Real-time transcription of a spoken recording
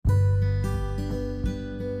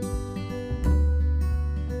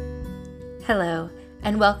Hello,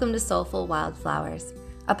 and welcome to Soulful Wildflowers,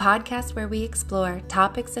 a podcast where we explore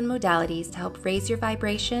topics and modalities to help raise your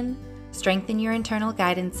vibration, strengthen your internal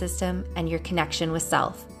guidance system, and your connection with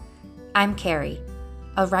self. I'm Carrie,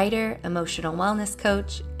 a writer, emotional wellness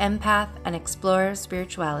coach, empath, and explorer of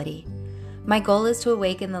spirituality. My goal is to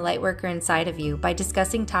awaken the lightworker inside of you by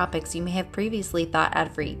discussing topics you may have previously thought out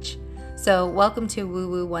of reach. So, welcome to Woo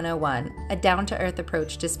Woo 101, a down-to-earth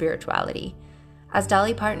approach to spirituality. As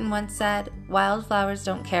Dolly Parton once said, wildflowers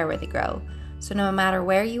don't care where they grow. So no matter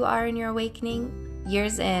where you are in your awakening,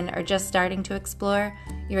 years in, or just starting to explore,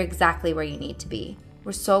 you're exactly where you need to be.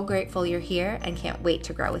 We're so grateful you're here and can't wait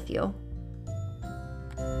to grow with you.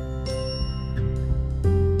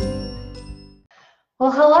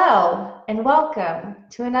 Well, hello, and welcome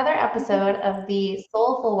to another episode of the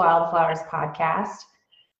Soulful Wildflowers podcast.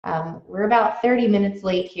 We're about 30 minutes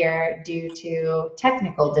late here due to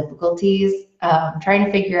technical difficulties, trying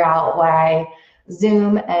to figure out why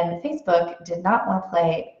Zoom and Facebook did not want to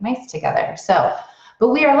play nice together. But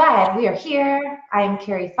we are live. We are here. I'm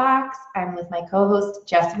Carrie Fox. I'm with my co-host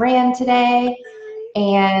Jess Rand today,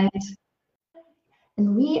 and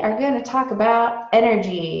we are going to talk about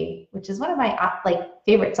energy, which is one of my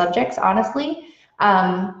favorite subjects, honestly.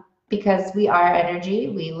 Because we are energy,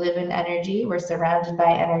 we live in energy, we're surrounded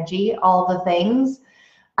by energy, all the things.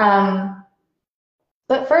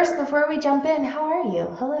 But first, before we jump in, how are you?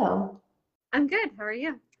 Hello. I'm good. How are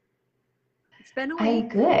you? It's been a week. I'm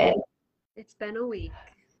good. It's been a week,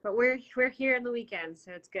 but we're here on the weekend,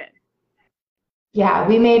 so it's good. Yeah,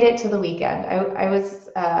 we made it to the weekend. I was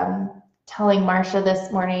telling Marcia this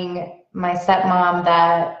morning, my stepmom,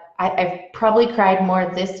 that I've probably cried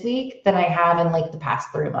more this week than I have in the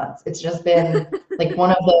past 3 months. It's just been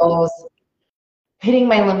one of those hitting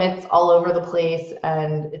my limits all over the place,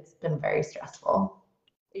 and it's been very stressful.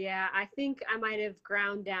 Yeah, I think I might have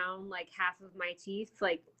ground down half of my teeth.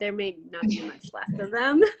 There may not be much left of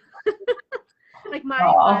them.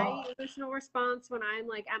 My emotional response when I'm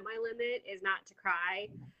at my limit is not to cry,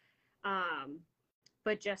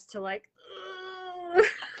 but just to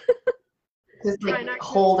just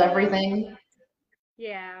hold everything.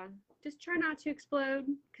 Yeah, just try not to explode,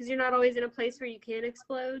 because you're not always in a place where you can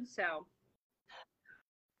explode. So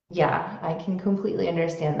yeah, I can completely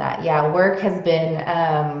understand that. Yeah, work has been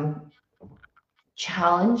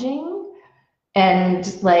challenging, and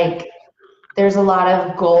there's a lot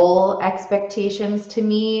of goal expectations to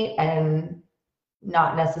meet and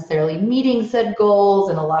not necessarily meeting said goals,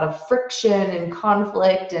 and a lot of friction and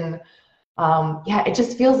conflict, and it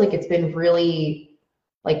just feels like it's been really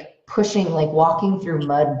pushing, walking through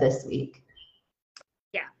mud this week.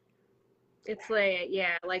 Yeah, it's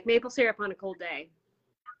like maple syrup on a cold day.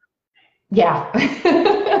 Yeah.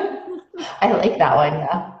 I like that one.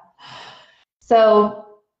 Yeah. So,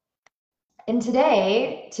 and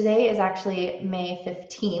today is actually May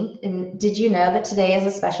 15th. And did you know that today is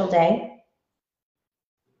a special day?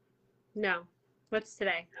 No. What's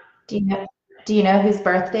today? Do you know whose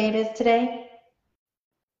birthday it is today?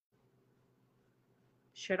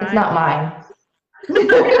 It's not mine.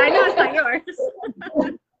 I know it's not yours.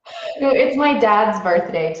 No, it's my dad's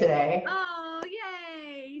birthday today. Oh,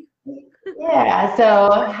 yay. Yeah,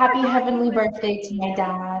 so happy heavenly birthday to my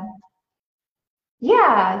dad.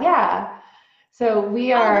 Yeah. So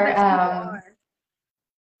we are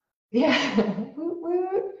yeah.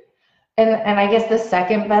 And I guess the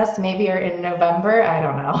second best maybe are in November. I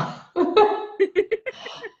don't know.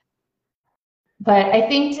 But I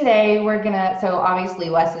think today so obviously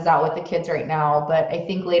Wes is out with the kids right now, but I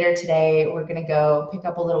think later today we're gonna go pick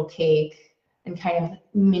up a little cake and kind of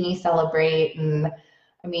mini celebrate. And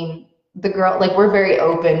I mean, we're very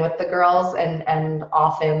open with the girls, and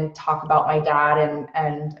often talk about my dad,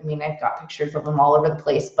 and I mean, I've got pictures of him all over the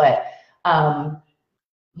place, but I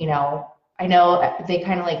know they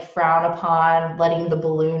kind of frown upon letting the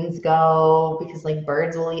balloons go because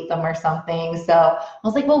birds will eat them or something. So I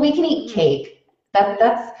was like, well, we can eat cake.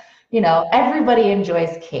 That's everybody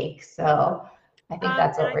enjoys cake. So I think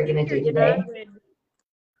that's what we're gonna do today. Dad would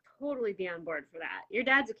totally be on board for that. Your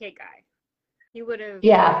dad's a cake guy. He would have.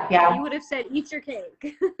 Yeah. He would have said, "Eat your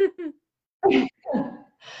cake."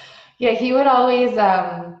 Yeah, he would always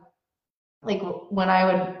when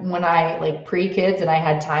I pre-kids and I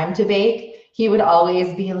had time to bake, he would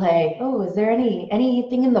always be like, oh, is there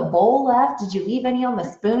anything in the bowl left? Did you leave any on the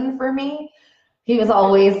spoon for me? He was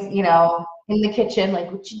always, in the kitchen,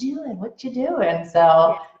 what you doing?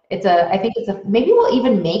 So I think maybe we'll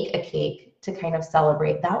even make a cake to kind of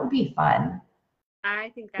celebrate. That would be fun.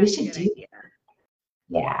 I think that's a good idea.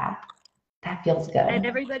 Yeah, that feels good. And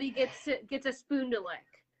everybody gets a spoon to lick.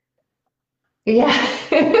 Yeah.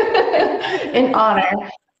 In honor,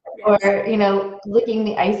 or, Yes. licking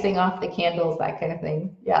the icing off the candles, that kind of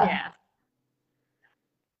thing. Yeah. Yeah.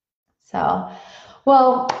 So,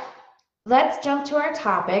 well, let's jump to our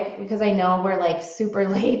topic because I know we're like super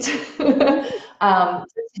late. So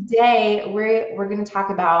today we're going to talk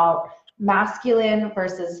about masculine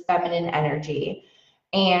versus feminine energy.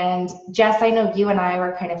 And Jess, I know you and I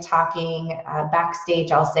were kind of talking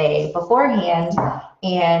backstage, I'll say, beforehand,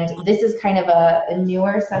 and this is kind of a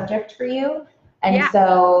newer subject for you. And Yeah.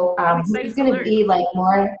 so I'm this is excited to going to learn. be like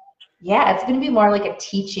more, yeah, it's going to be more like a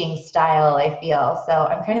teaching style, I feel. So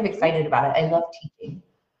I'm kind of excited about it. I love teaching.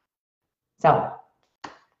 So,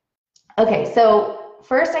 okay, so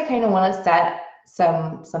first I kind of want to set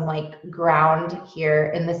some like ground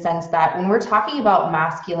here in the sense that when we're talking about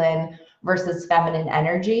masculine versus feminine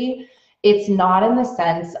energy, it's not in the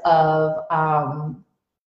sense of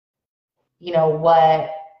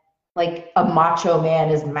what like a macho man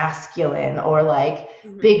is masculine, or like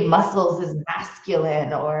big muscles is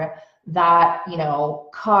masculine, or that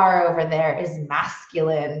car over there is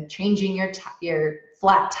masculine, changing your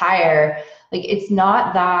flat tire. Like, it's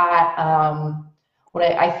not that what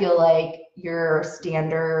I feel like your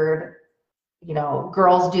standard,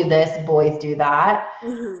 girls do this, boys do that.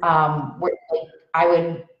 Where, like, I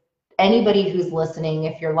would, anybody who's listening,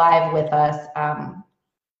 if you're live with us,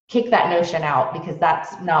 kick that notion out, because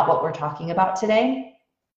that's not what we're talking about today.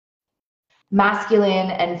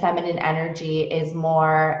 Masculine and feminine energy is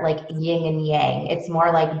more like yin and yang. It's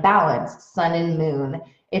more like balance, sun and moon.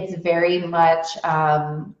 It's very much,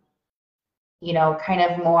 kind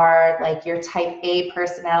of more like your type A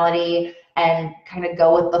personality and kind of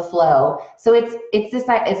go with the flow. So it's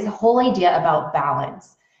a whole idea about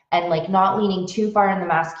balance, and like not leaning too far in the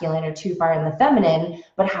masculine or too far in the feminine,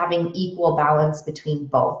 but having equal balance between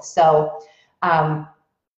both. So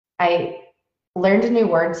I learned a new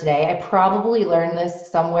word today. I probably learned this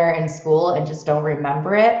somewhere in school and just don't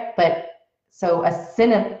remember it. But so a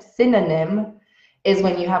synonym is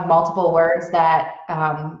when you have multiple words that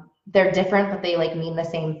they're different, but they like mean the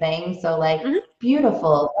same thing. So like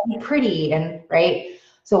beautiful and pretty, and right.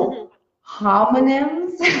 So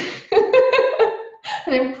homonyms,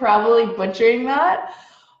 and I'm probably butchering that,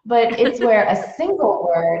 but it's where a single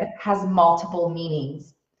word has multiple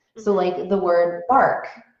meanings. So like the word bark,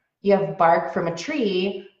 you have bark from a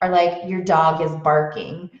tree, or like your dog is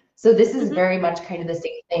barking. So this is very much kind of the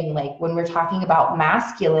same thing. Like when we're talking about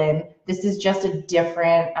masculine, this is just a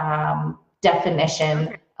different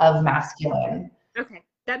definition of masculine. Okay.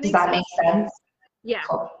 That Does makes that sense. make sense? Yeah.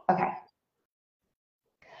 Cool. Okay.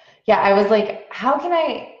 Yeah, I was like, how can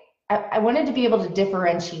I wanted to be able to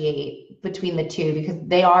differentiate between the two because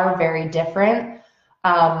they are very different.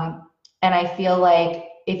 And I feel like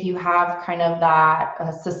if you have kind of that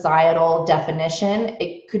societal definition,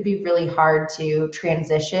 it could be really hard to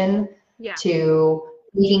transition to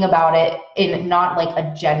thinking about it in not like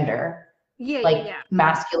a gender. Like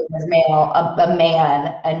masculine is male, a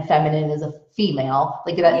man, and feminine is a female.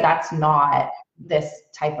 Like that's not this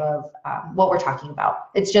type of what we're talking about.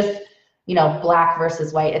 It's just, black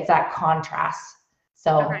versus white. It's that contrast.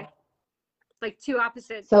 So, like two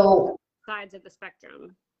opposite sides of the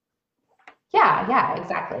spectrum. Yeah,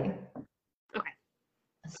 exactly. Okay.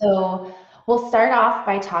 So we'll start off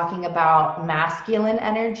by talking about masculine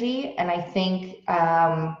energy. And I think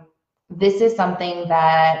this is something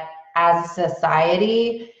that as a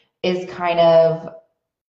society is kind of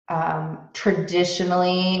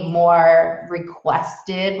traditionally more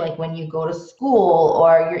requested, like when you go to school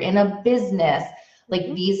or you're in a business,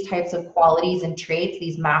 like these types of qualities and traits,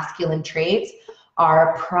 these masculine traits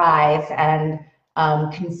are prized and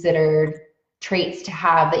considered traits to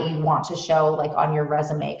have that you want to show like on your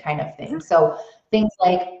resume kind of thing. So things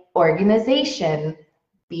like organization,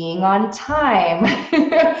 being on time,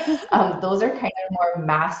 those are kind of more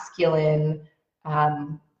masculine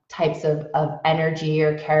types of energy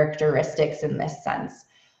or characteristics in this sense.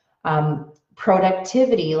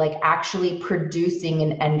 Productivity, like actually producing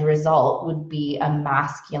an end result, would be a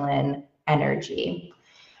masculine energy.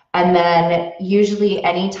 And then usually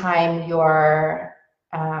anytime you're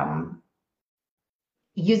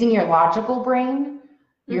using your logical brain,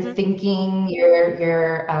 you're thinking, you're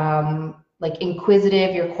like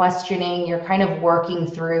inquisitive, you're questioning, you're kind of working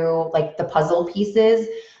through like the puzzle pieces,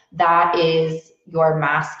 that is your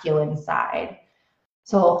masculine side.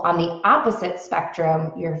 So on the opposite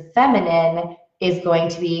spectrum, your feminine is going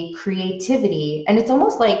to be creativity. And it's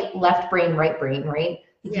almost like left brain, right brain, right?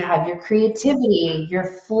 You have your creativity, your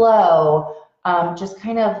flow, just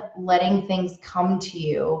kind of letting things come to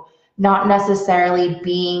you. not necessarily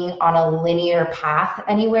being on a linear path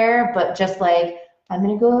anywhere, but just like, I'm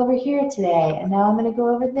going to go over here today, and now I'm going to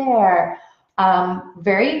go over there.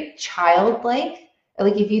 Very childlike.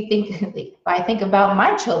 Like if you think, like, if I think about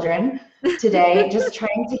my children today, just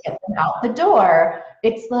trying to get them out the door,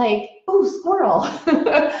 it's like, oh, squirrel.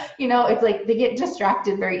 It's like they get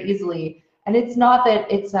distracted very easily. And it's not that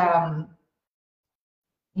it's, again,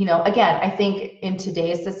 I think in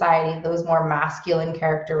today's society, those more masculine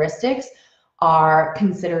characteristics are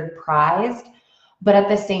considered prized. But at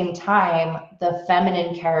the same time, the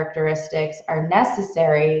feminine characteristics are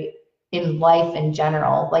necessary in life in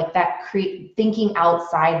general. Like that thinking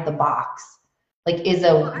outside the box, like is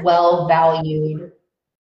a well-valued.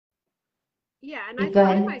 Yeah, and I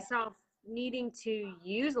find myself needing to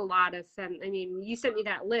use a lot of you sent me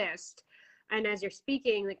that list. And as you're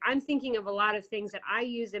speaking, like I'm thinking of a lot of things that I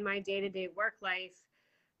use in my day-to-day work life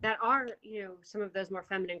that are, some of those more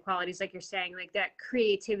feminine qualities, like you're saying, like that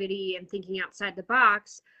creativity and thinking outside the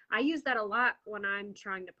box. I use that a lot when I'm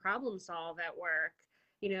trying to problem solve at work,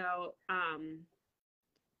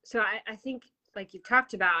 so I think, like you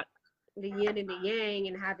talked about, the yin and the yang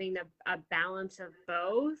and having a balance of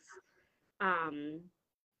both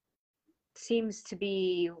seems to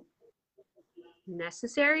be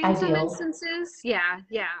necessary in some instances. Yeah,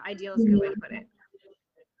 ideal is a good way to put it.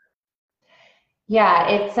 Yeah,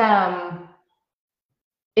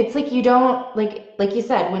 it's like you don't, like you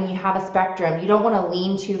said, when you have a spectrum, you don't want to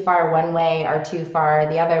lean too far one way or too far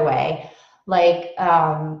the other way. Like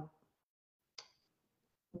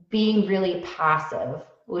being really passive,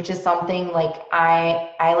 which is something like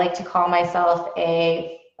I like to call myself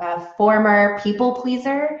a former people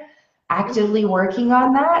pleaser, actively working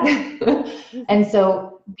on that. And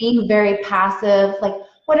so being very passive, like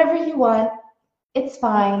whatever you want, it's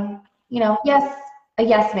fine. Yes, a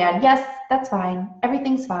yes man. Yes, that's fine.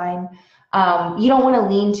 Everything's fine. You don't want to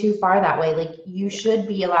lean too far that way. Like you should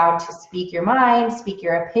be allowed to speak your mind, speak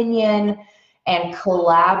your opinion, and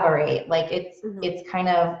collaborate. Like it's kind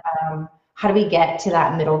of how do we get to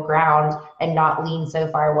that middle ground and not lean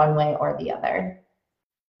so far one way or the other?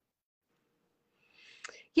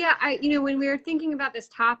 Yeah, when we were thinking about this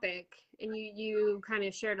topic, and you kind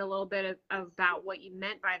of shared a little bit about what you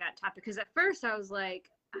meant by that topic, because at first I was like,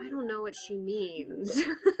 I don't know what she means.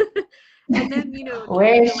 And then,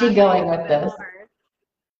 where is she going with this? More.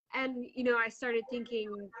 And, I started thinking,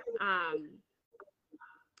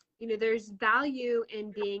 there's value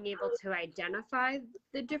in being able to identify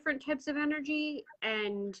the different types of energy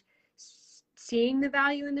and seeing the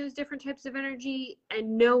value in those different types of energy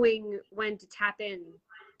and knowing when to tap in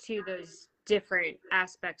to those different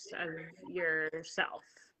aspects of yourself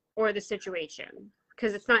or the situation.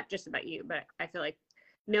 Because it's not just about you, but I feel like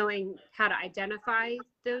knowing how to identify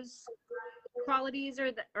those qualities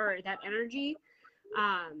or that energy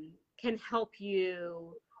can help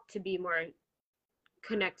you to be more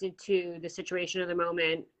connected to the situation or the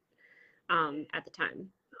moment at the time.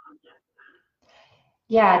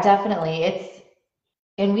 Yeah, definitely.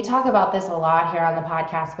 And we talk about this a lot here on the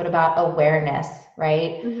podcast, but about awareness,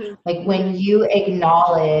 right? Mm-hmm. Like when you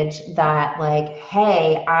acknowledge that, like,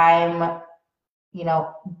 hey, I'm,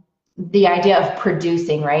 the idea of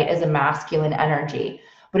producing, right, is a masculine energy.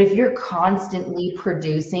 But if you're constantly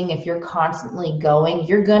producing, if you're constantly going,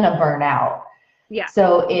 you're going to burn out. Yeah.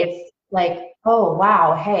 So it's like, oh,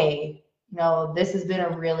 wow, hey, this has been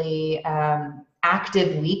a really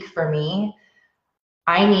active week for me.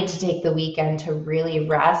 I need to take the weekend to really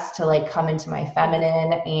rest, to like come into my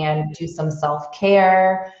feminine and do some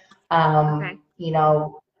self-care.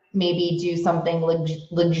 Maybe do something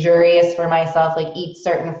luxurious for myself, like eat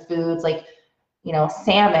certain foods, like,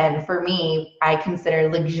 salmon for me, I consider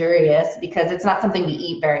luxurious because it's not something we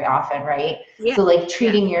eat very often, right? Yeah. So like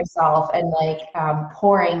treating yourself and like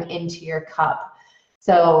pouring into your cup.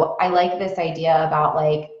 So I like this idea about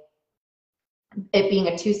like it being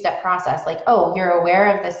a two-step process. Like, oh, you're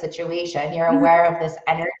aware of this situation. You're aware of this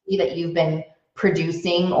energy that you've been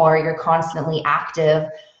producing or you're constantly active.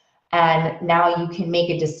 And now you can make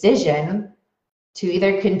a decision to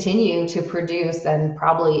either continue to produce and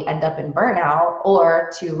probably end up in burnout,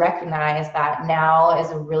 or to recognize that now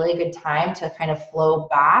is a really good time to kind of flow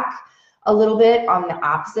back a little bit on the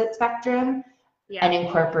opposite spectrum and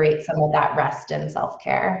incorporate some of that rest and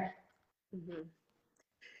self-care. Mm-hmm.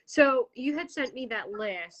 So you had sent me that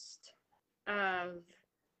list of,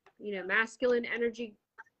 masculine energy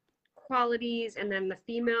qualities and then the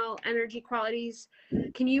female energy qualities.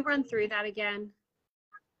 Can you run through that again?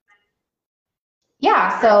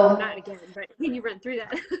 Yeah, so not again, but can you run through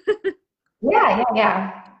that?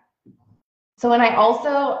 Yeah. So, and I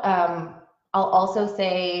also I'll also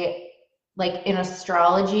say, like in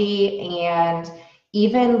astrology and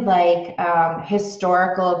even like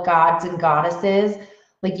historical gods and goddesses,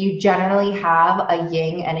 like you generally have a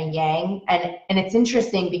yin and a yang, and it's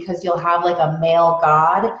interesting because you'll have like a male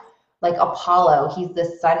god, like Apollo, he's the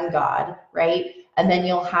sun god, right? And then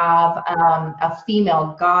you'll have a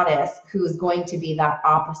female goddess who's going to be that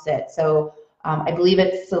opposite. So I believe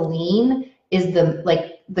it's Selene is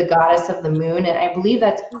the goddess of the moon, and I believe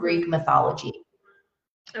that's Greek mythology.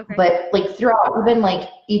 Okay. But like throughout even like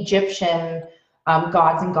Egyptian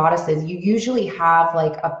gods and goddesses, you usually have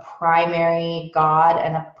like a primary god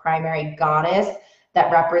and a primary goddess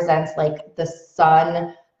that represents like the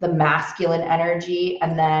sun, the masculine energy,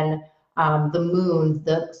 and then the moon,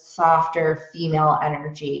 the softer female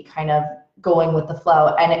energy, kind of going with the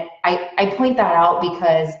flow. And I point that out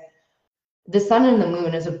because the sun and the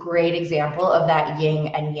moon is a great example of that yin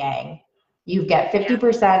and yang. You get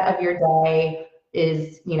 50% of your day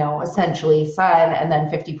is, you know, essentially sun, and then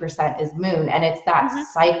 50% is moon. And it's that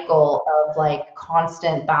cycle of like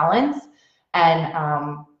constant balance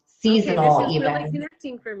and seasonal. Okay, this is even. really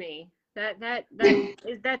connecting for me.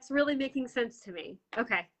 That's really making sense to me.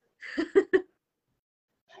 Okay.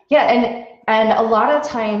 Yeah, and a lot of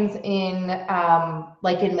times in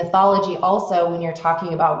like in mythology also, when you're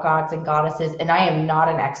talking about gods and goddesses, and I am not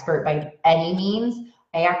an expert by any means,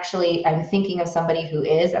 I'm thinking of somebody who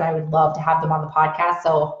is, and I would love to have them on the podcast,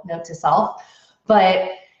 so note to self. But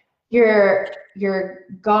your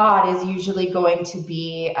god is usually going to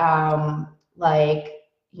be like,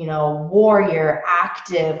 you know, warrior,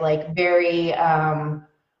 active, like very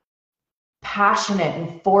passionate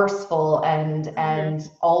and forceful and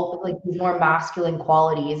all like these more masculine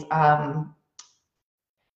qualities,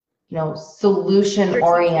 you know, solution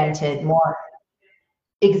oriented, more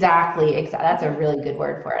exactly, that's a really good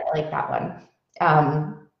word for it. I like that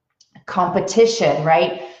one. Competition,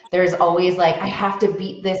 right? There's always like, I have to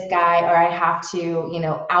beat this guy, or I have to, you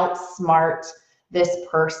know, outsmart this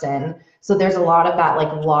person. So there's a lot of that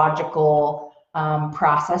like logical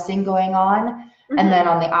processing going on. And then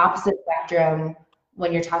on the opposite spectrum,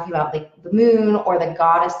 when you're talking about like the moon or the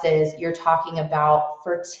goddesses, you're talking about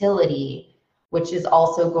fertility, which is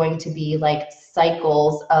also going to be like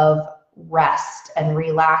cycles of rest and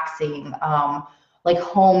relaxing, like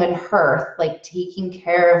home and hearth, like taking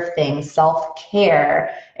care of things,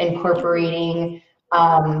 self-care, incorporating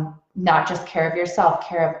not just care of yourself,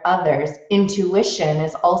 care of others. Intuition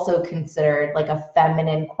is also considered like a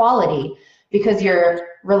feminine quality because you're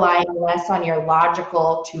relying less on your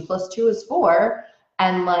logical 2 + 2 is 4,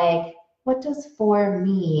 and like, what does 4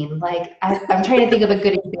 mean? Like I'm trying to think of a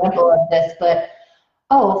good example of this, but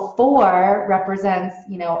oh, 4 represents,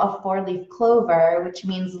 you know, a 4-leaf clover, which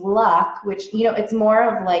means luck, which, you know, it's more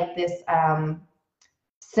of like this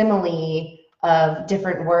simile of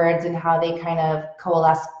different words and how they kind of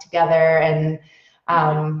coalesce together, and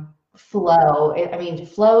flow. I mean,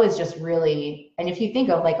 flow is just really, and if you think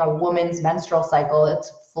of like a woman's menstrual cycle,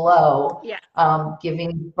 it's flow.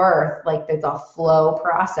 Giving birth, like there's a flow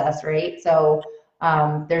process, right? So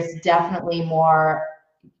there's definitely more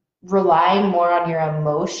relying more on your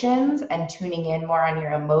emotions and tuning in more on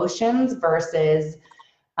your emotions versus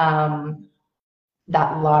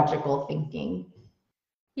that logical thinking.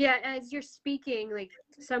 Yeah, as you're speaking, like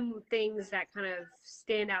some things that kind of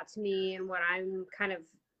stand out to me and what I'm kind of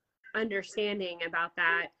understanding about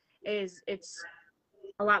that is it's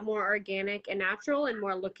a lot more organic and natural and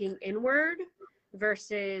more looking inward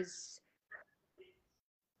versus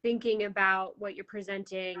thinking about what you're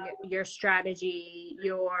presenting, your strategy,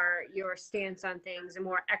 your stance on things, and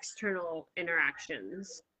more external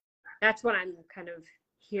interactions. That's what I'm kind of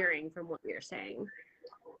hearing from what you're saying.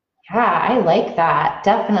 Yeah, I like that,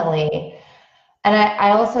 definitely. And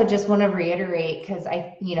I also just want to reiterate, because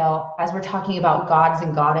you know, as we're talking about gods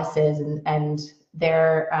and goddesses and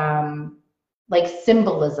their like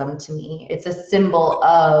symbolism, to me, it's a symbol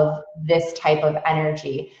of this type of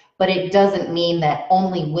energy. But it doesn't mean that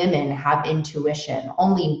only women have intuition,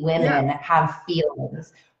 only women have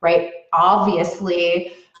feelings, right?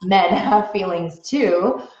 Obviously, men have feelings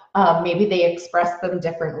too. Maybe they express them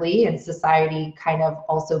differently, and society kind of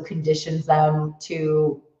also conditions them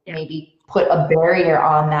to maybe put a barrier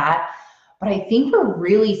on that. But I think we're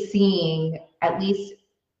really seeing, at least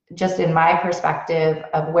just in my perspective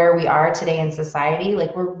of where we are today in society,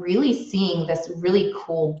 like we're really seeing this really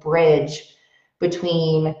cool bridge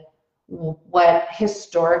between what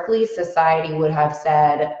historically society would have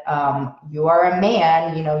said, you are a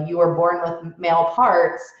man, you know, you were born with male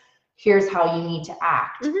parts, here's how you need to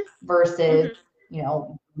act, versus, you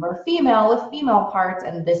know, you're female with female parts,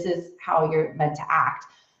 and this is how you're meant to act.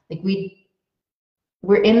 Like we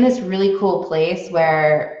we're in this really cool place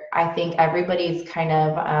where I think everybody's kind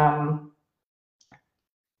of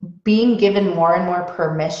being given more and more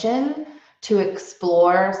permission to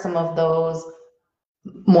explore some of those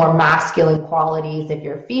more masculine qualities if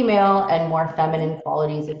you're female and more feminine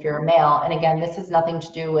qualities if you're a male. And again, this has nothing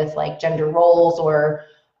to do with like gender roles or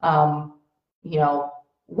you know,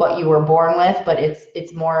 what you were born with, but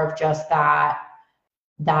it's more of just that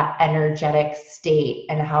energetic state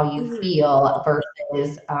and how you feel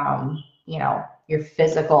versus you know, your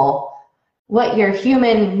physical, what your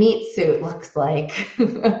human meat suit looks like.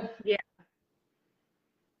 Yeah.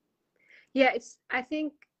 Yeah, I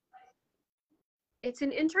think it's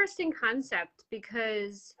an interesting concept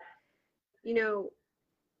because, you know,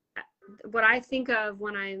 what I think of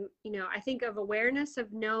when I'm, you know, I think of awareness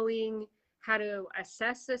of knowing how to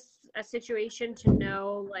assess a situation to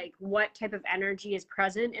know like what type of energy is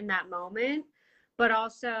present in that moment, but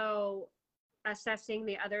also assessing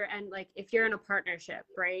the other end, like if you're in a partnership,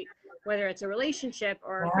 right? Whether it's a relationship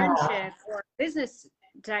or a friendship or a business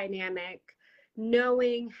dynamic,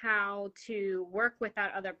 knowing how to work with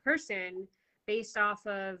that other person based off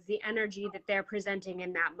of the energy that they're presenting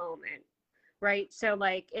in that moment, right? So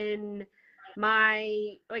like in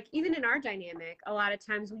my, like even in our dynamic, a lot of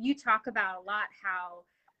times you talk about a lot how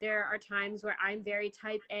there are times where I'm very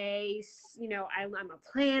type A, you know, I'm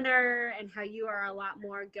a planner, and how you are a lot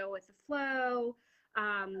more go with the flow.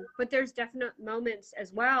 But there's definite moments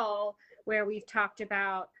as well where we've talked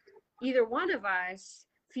about either one of us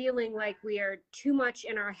feeling like we are too much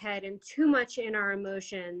in our head and too much in our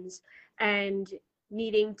emotions, and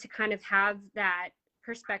needing to kind of have that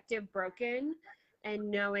perspective broken, and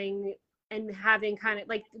knowing and having kind of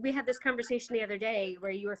like, we had this conversation the other day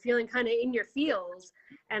where you were feeling kind of in your feels,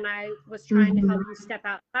 and I was trying to help you step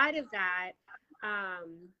outside of that,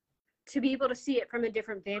 to be able to see it from a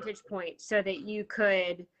different vantage point so that you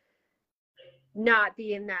could not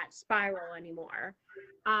be in that spiral anymore.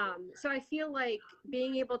 So I feel like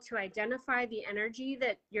being able to identify the energy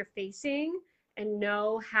that you're facing and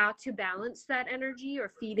know how to balance that energy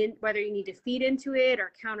or feed in, whether you need to feed into it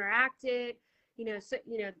or counteract it, you know, so,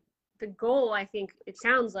 you know, the goal, I think it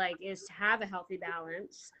sounds like, is to have a healthy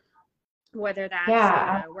balance, whether that's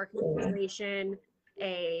in a working situation,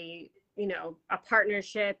 you know, a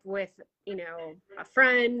partnership with, you know, a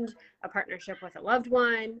friend, a partnership with a loved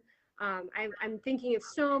one. I'm thinking of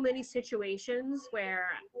so many situations where,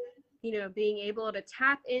 you know, being able to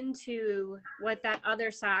tap into what that other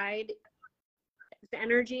side, the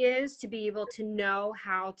energy is, to be able to know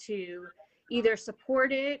how to either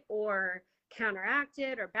support it or counteract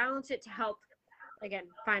it or balance it to help, again,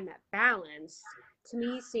 find that balance, to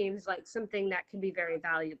me seems like something that can be very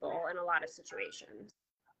valuable in a lot of situations.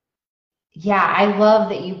 Yeah, I love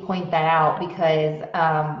that you point that out because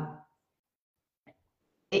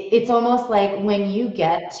it's almost like when you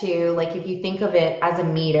get to, like, if you think of it as a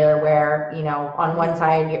meter where, you know, on one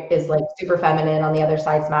side is like super feminine, on the other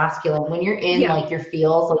side's masculine. When you're in like your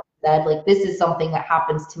feels, like you said, like this is something that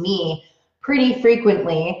happens to me pretty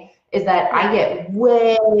frequently, is that I get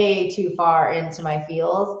way too far into my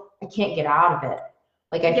feels. I can't get out of it.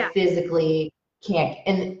 Like I physically can't.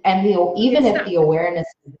 And even if the awareness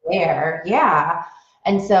is there,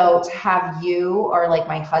 And so to have you, or like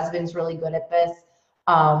my husband's really good at this,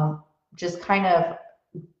 just kind of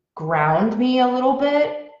ground me a little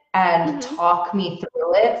bit and talk me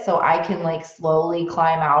through it so I can like slowly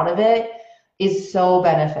climb out of it, is so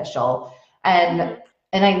beneficial. And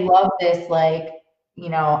I love this, like, you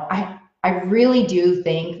know, I really do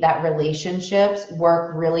think that relationships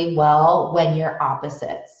work really well when you're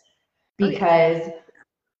opposites, because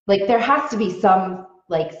like there has to be some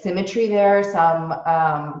like symmetry there, some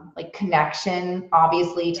like connection,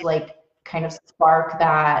 obviously, to like kind of spark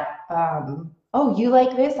that, oh, you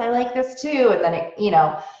like this, I like this too. And then it, you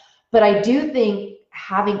know, but I do think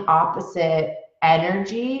having opposite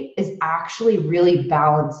energy is actually really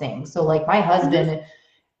balancing. So like my husband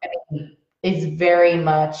is very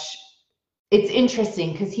much, it's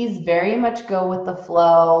interesting because he's very much go with the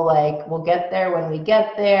flow, like we'll get there when we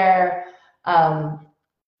get there.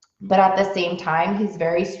 But at the same time, he's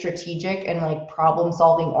very strategic and like problem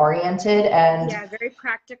solving oriented, and very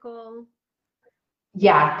practical.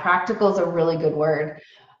 Yeah, practical is a really good word.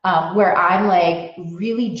 Where I'm like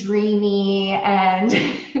really dreamy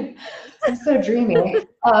and I'm so dreamy.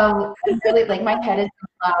 Really, like my head is in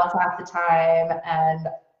clouds half the time, and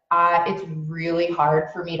it's really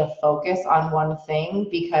hard for me to focus on one thing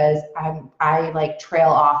because I like trail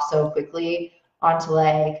off so quickly onto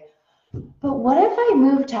like, but what if I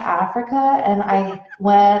moved to Africa and I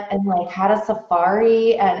went and like had a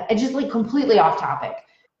safari, and just like completely off topic.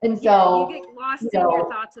 And Yeah, so, you get lost you in your know,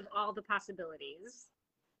 thoughts of all the possibilities.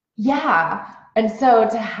 yeah. And so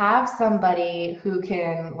to have somebody who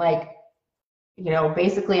can like,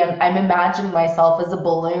 basically I'm imagining myself as a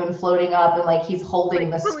balloon floating up and like he's holding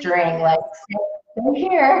Like the pulling you up, string, yeah. like stay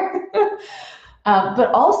here.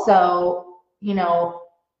 But also,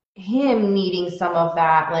 him needing some of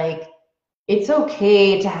that, like, it's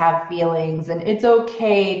okay to have feelings and it's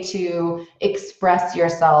okay to express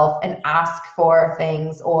yourself and ask for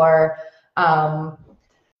things, or, um,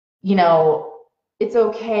 it's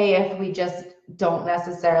okay if we just don't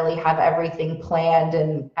necessarily have everything planned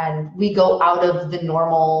and we go out of the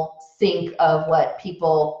normal sync of what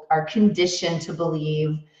people are conditioned to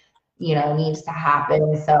believe, needs to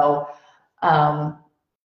happen. So,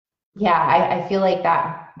 yeah, I feel like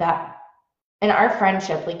that and our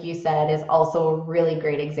friendship, like you said, is also a really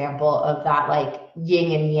great example of that, like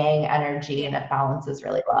yin and yang energy, and it balances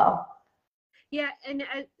really well. Yeah, and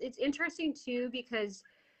it's interesting too because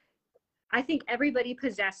I think everybody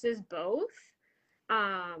possesses both.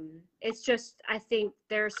 It's just, I think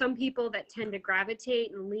there are some people that tend to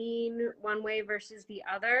gravitate and lean one way versus the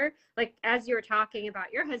other. Like as you were talking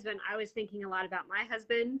about your husband, I was thinking a lot about my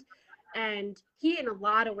husband, and he in a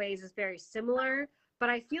lot of ways is very similar, but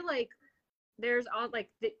I feel like there's all like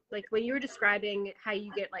when you were describing how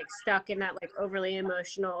you get like stuck in that like overly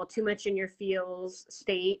emotional, too much in your feels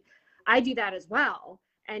state. I do that as well.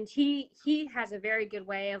 And he has a very good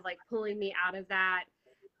way of like pulling me out of that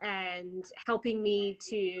and helping me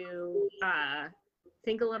to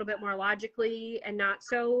think a little bit more logically and not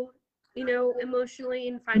so, emotionally,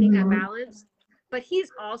 and finding that Mhm. balance. But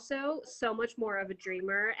he's also so much more of a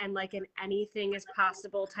dreamer and like an anything is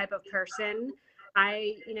possible type of person.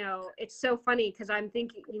 It's so funny because I'm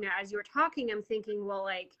thinking, as you were talking, I'm thinking, well,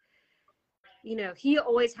 like, he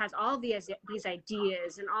always has all these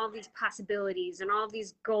ideas and all these possibilities and all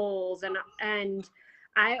these goals, and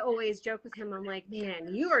I always joke with him. I'm like,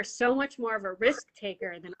 man, you are so much more of a risk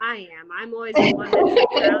taker than I am. I'm always the one that's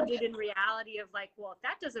like grounded in reality of like, well, if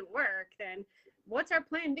that doesn't work, then what's our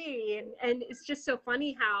plan B? And it's just so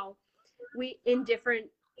funny how we, in different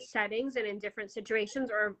settings and in different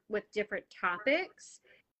situations or with different topics,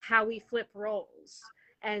 how we flip roles.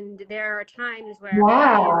 And there are times where I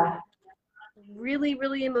am Yeah. really,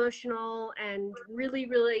 really emotional and really,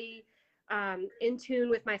 really in tune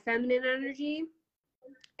with my feminine energy.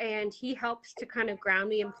 And he helps to kind of ground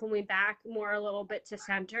me and pull me back more a little bit to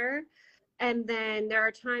center. And then there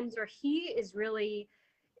are times where he is really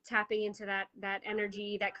tapping into that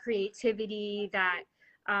energy, that creativity,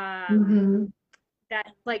 Hmm. that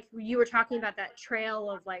like you were talking about, that trail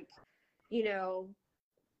of like, you know,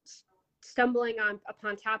 stumbling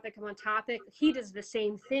upon topic. He does the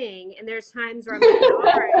same thing, and there's times where I'm like,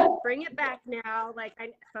 all right, bring it back now. Like, I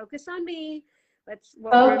focus on me. Let's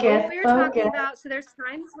remember what Focus, we were focus. talking about. So there's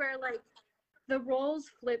times where like the roles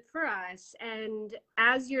flip for us, and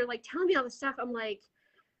as you're like telling me all this stuff, I'm like,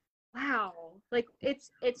 wow, like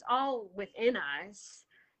it's all within us.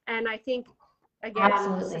 And I think again,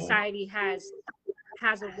 Absolutely. society has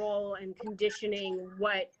a role in conditioning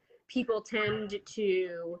what people tend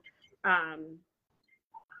to um,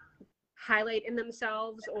 highlight in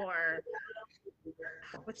themselves, or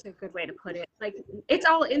what's a good way to put it? Like, it's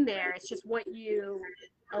all in there. It's just what you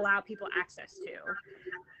allow people access to.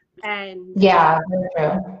 And Yeah, very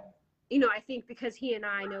true. I think because he and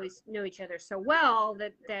I know each other so well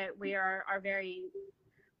that we are very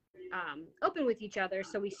open with each other,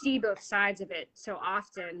 so we see both sides of it so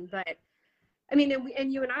often. But I mean,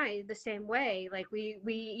 and you and I the same way. Like we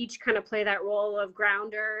each kind of play that role of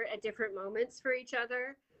grounder at different moments for each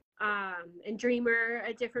other, and dreamer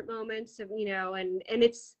at different moments of, and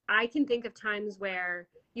it's, I can think of times where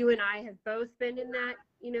you and I have both been in that,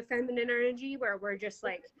 feminine energy where we're just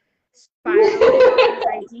like spiraling all these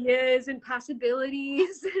ideas and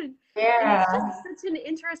possibilities. And it's just Yeah, such an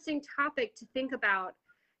interesting topic to think about,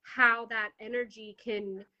 how that energy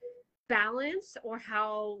can balance or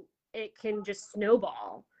how it can just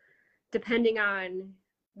snowball depending on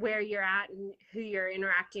where you're at and who you're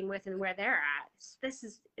interacting with and where they're at.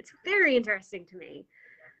 It's very interesting to me.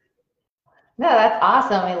 no, that's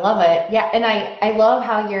awesome. I love it. Yeah, and I love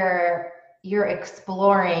how you're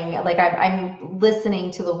exploring. Like I'm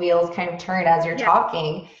listening to the wheels kind of turn as you're Yeah.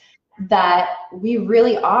 talking. That we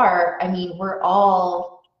really are. I mean, we're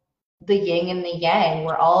all the yin and the yang.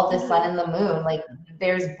 We're all the sun and the moon. Like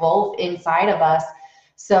there's both inside of us.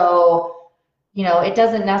 So, it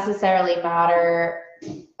doesn't necessarily matter,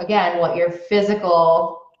 again, what your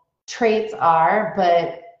physical traits are,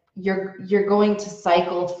 but you're going to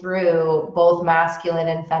cycle through both masculine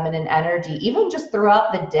and feminine energy, even just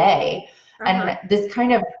throughout the day. And this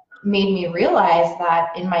kind of made me realize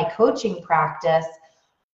that in my coaching practice,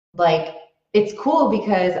 like, it's cool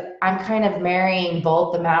because I'm kind of marrying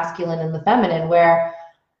both the masculine and the feminine, where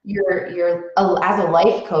as a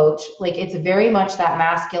life coach, like, it's very much that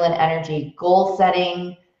masculine energy, goal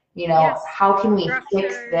setting, Yes. how can we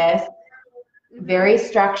fix this? Very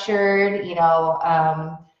structured,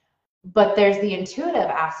 but there's the intuitive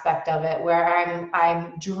aspect of it where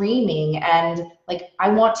I'm dreaming, and like, I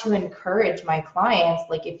want to encourage my clients,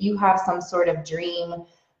 like, if you have some sort of dream,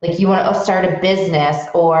 like you want to start a business,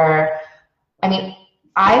 or I mean,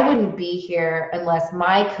 I wouldn't be here unless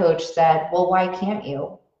my coach said, well, why can't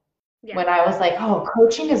you? Yeah. When I was like, oh,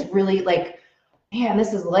 coaching is really like, man,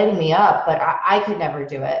 this is lighting me up, but I could never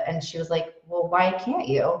do it. And she was like, well, why can't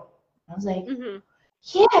you? I was like,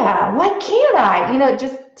 yeah, why can't I?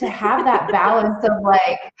 Just to have that balance of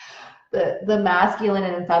like the masculine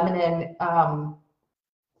and feminine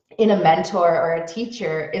in a mentor or a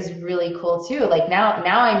teacher is really cool too. Like now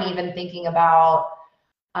I'm even thinking about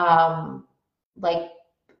like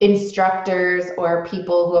instructors or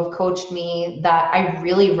people who have coached me that I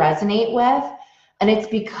really resonate with. And it's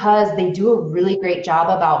because they do a really great job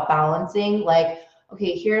about balancing, like,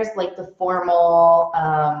 okay, here's like the formal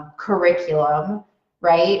curriculum,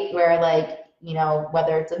 right? Where like,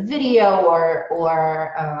 whether it's a video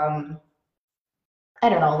or I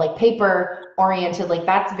don't know, like paper oriented, like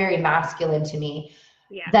that's very masculine to me.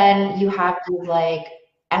 Yeah. Then you have these like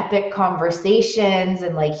epic conversations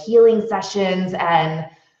and like healing sessions, and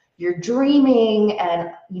you're dreaming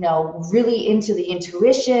and, really into the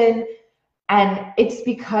intuition. And it's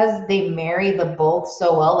because they marry the both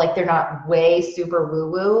so well, like they're not way super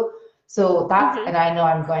woo-woo. So that's, and I know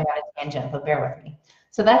I'm going on a tangent, but bear with me.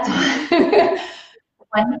 So that's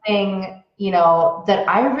one thing, that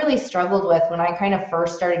I really struggled with when I kind of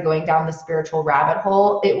first started going down the spiritual rabbit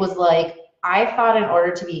hole. It was like, I thought in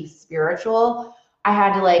order to be spiritual, I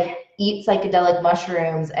had to like eat psychedelic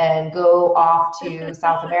mushrooms and go off to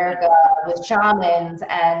South America with shamans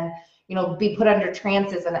and, be put under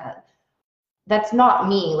trances, and that's not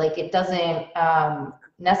me. Like, it doesn't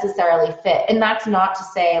necessarily fit. And that's not to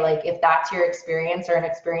say, like, if that's your experience or an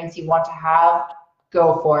experience you want to have,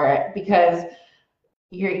 go for it, because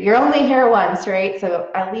you're only here once, right?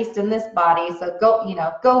 So at least in this body, so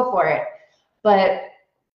go for it. But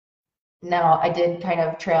no, I did kind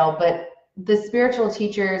of trail, but the spiritual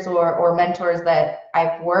teachers or mentors that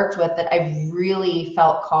I've worked with that I've really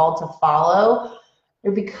felt called to follow,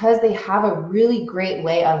 are because they have a really great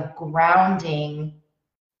way of grounding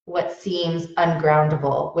what seems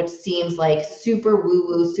ungroundable, which seems like super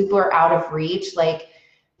woo-woo, super out of reach. Like,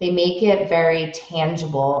 they make it very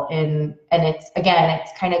tangible, and it's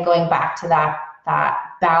kind of going back to that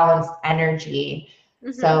balanced energy.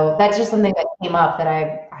 So that's just something that came up that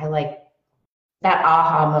I like, that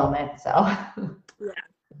aha moment. So yeah.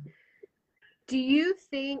 Do you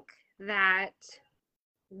think that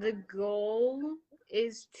the goal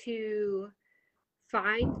is to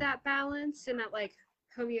find that balance and that like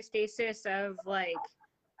homeostasis of like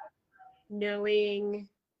knowing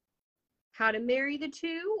how to marry the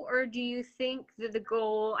two? Or do you think that the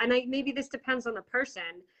goal, and maybe this depends on the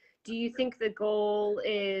person, do you think the goal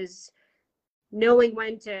is knowing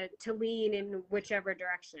when to lean in whichever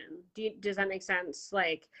direction? Does that make sense?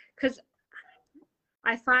 Like, because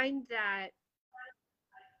I find that,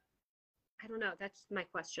 I don't know, that's my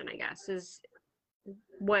question, I guess, is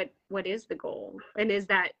what is the goal? And is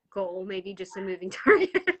that goal maybe just a moving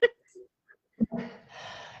target?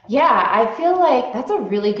 Yeah, I feel like that's a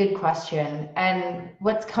really good question. And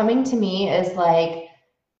what's coming to me is like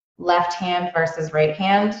left hand versus right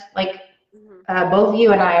hand. Like, both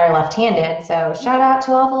you and I are left-handed, so shout out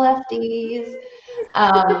to all the lefties.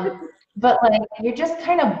 But like, you're just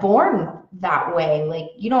kind of born that way.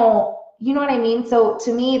 Like, you know what I mean? So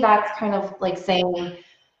to me, that's kind of like saying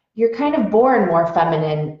you're kind of born more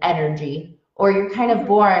feminine energy, or you're kind of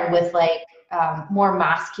born with like more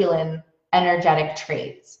masculine energetic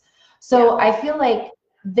traits. So I feel like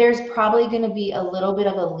there's probably going to be a little bit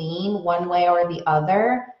of a lean one way or the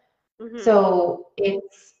other. So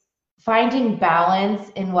it's finding balance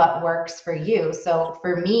in what works for you. So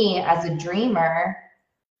for me as a dreamer,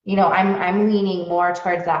 I'm leaning more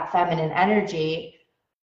towards that feminine energy,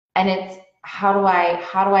 and it's how do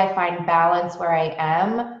I find balance where I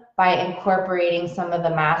am by incorporating some of the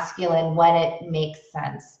masculine when it makes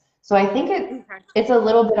sense. So I think it's a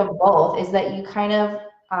little bit of both, is that you kind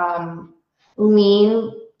of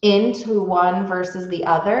lean into one versus the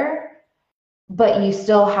other, but you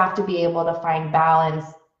still have to be able to find balance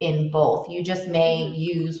in both. You just may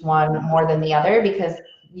use one more than the other because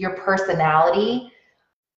your personality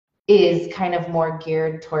is kind of more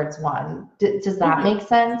geared towards one. Does that make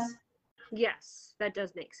sense? Yes, that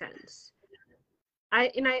does make sense.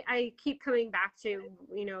 I keep coming back to,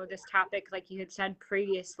 this topic, like you had said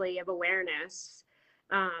previously, of awareness,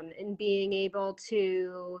 and being able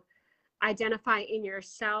to identify in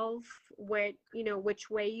yourself which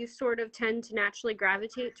way you sort of tend to naturally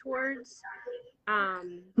gravitate towards,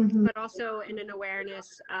 but also in an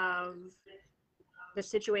awareness of the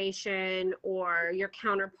situation or your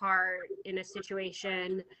counterpart in a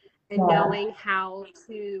situation, and knowing how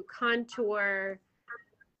to contour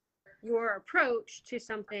your approach to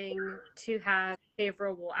something to have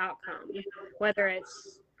favorable outcome, whether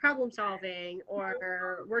it's problem solving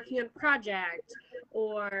or working on a project.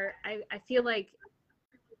 Or I feel like,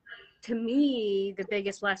 to me, the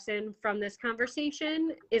biggest lesson from this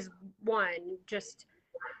conversation is, one, just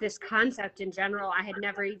this concept in general I had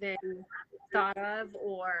never even thought of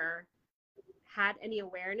or had any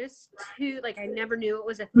awareness to. Like, I never knew it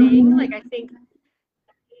was a thing. Like, I think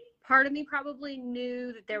part of me probably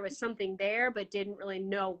knew that there was something there, but didn't really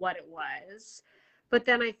know what it was. But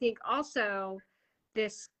then I think also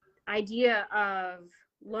this idea of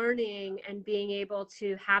learning and being able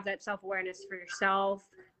to have that self-awareness for yourself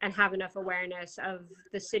and have enough awareness of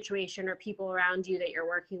the situation or people around you that you're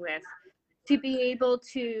working with to be able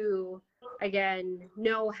to, again,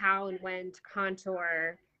 know how and when to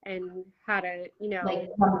contour and how to, like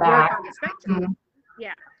come work back. on the spectrum.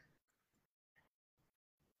 Yeah.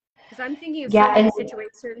 Because I'm thinking of so Yeah, many and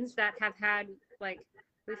situations that have had, like,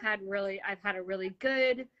 I've had a really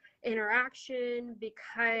good interaction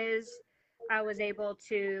because I was able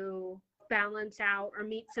to balance out or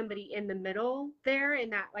meet somebody in the middle there, in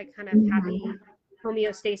that, like, kind of happy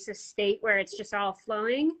homeostasis state where it's just all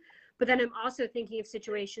flowing. But then I'm also thinking of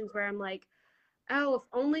situations where I'm like, oh, if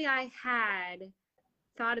only I had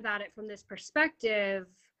thought about it from this perspective,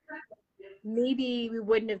 maybe we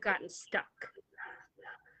wouldn't have gotten stuck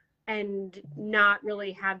and not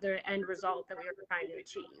really have the end result that we were trying to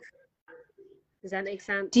achieve. Does that make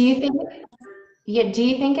sense? do you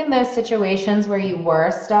think in those situations where you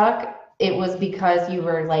were stuck, it was because you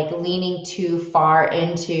were like leaning too far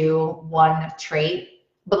into one trait,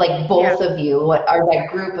 but like both of you, or that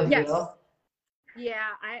group of you? Yeah,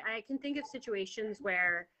 I can think of situations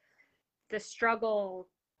where the struggle,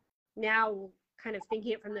 now kind of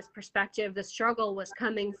thinking it from this perspective, the struggle was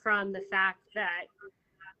coming from the fact that,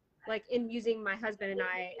 like, in using my husband and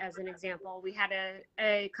I as an example, we had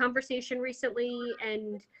a conversation recently,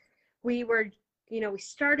 and we were, we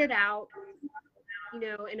started out,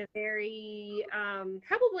 in a very,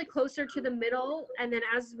 probably closer to the middle. And then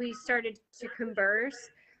as we started to converse,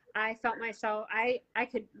 I felt myself, I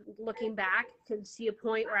could, looking back, could see a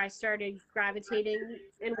point where I started gravitating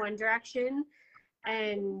in one direction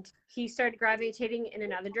and he started gravitating in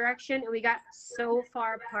another direction. And we got so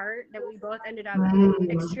far apart that we both ended up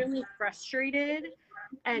extremely frustrated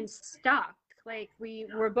and stuck. Like, we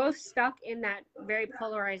were both stuck in that very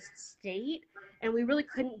polarized state, and we really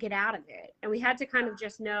couldn't get out of it. And we had to kind of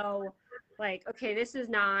just know, like, okay, this is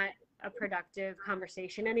not a productive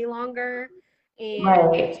conversation any longer.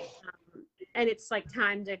 And and it's like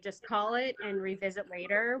time to just call it and revisit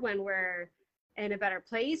later when we're in a better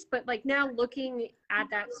place. But like, now looking at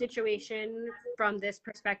that situation from this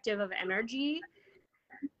perspective of energy,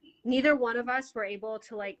 neither one of us were able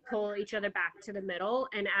to, like, pull each other back to the middle.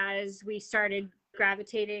 And as we started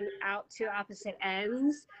gravitating out to opposite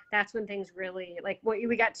ends, that's when things really, like,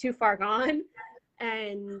 we got too far gone.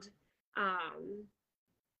 And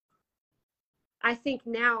I think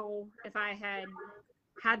now, if I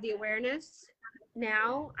had the awareness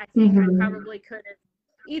now, I think I probably could have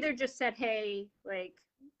either just said, hey, like,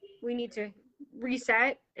 we need to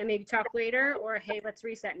reset and maybe talk later, or hey, let's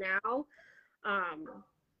reset now.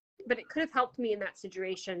 But it could have helped me in that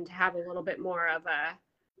situation to have a little bit more of a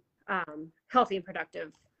healthy and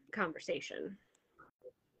productive conversation.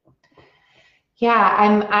 Yeah,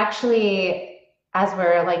 I'm actually, as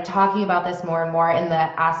we're like talking about this more and more in the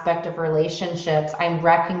aspect of relationships, I'm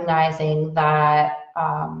recognizing that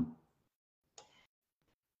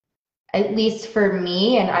at least for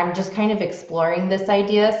me, and I'm just kind of exploring this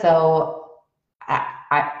idea. So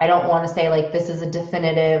I don't want to say like this is a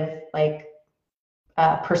definitive like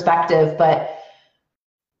perspective, but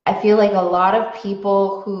I feel like a lot of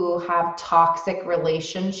people who have toxic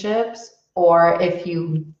relationships, or if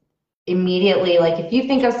you immediately, like if you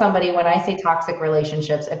think of somebody, when I say toxic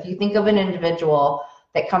relationships, if you think of an individual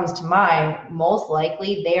that comes to mind, most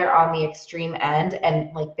likely they are on the extreme end,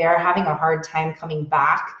 and like they're having a hard time coming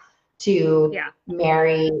back to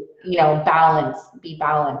marry, be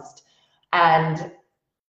balanced. And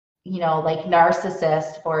like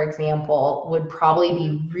narcissist, for example, would probably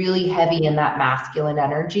be really heavy in that masculine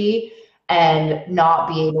energy and not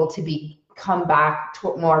be able to come back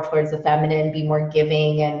more towards the feminine, be more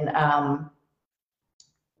giving and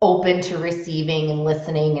open to receiving and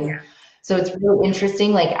listening. And so it's really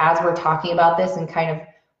interesting, like as we're talking about this and kind of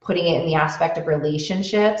putting it in the aspect of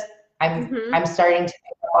relationships, I'm starting to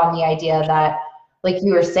pick up on the idea that, like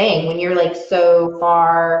you were saying, when you're like so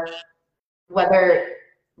far, whether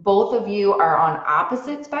both of you are on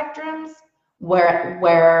opposite spectrums,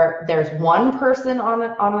 where there's one person on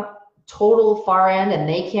a total far end and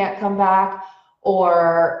they can't come back,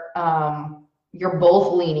 or you're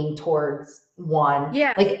both leaning towards one.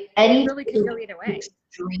 Yeah, like any really could go either way.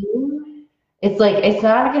 Extreme, it's like it's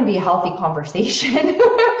not going to be a healthy conversation.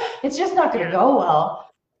 It's just not going to go well.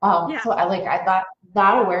 So I thought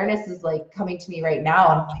that awareness is like coming to me right now.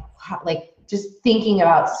 I'm like, wow, like just thinking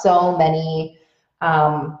about so many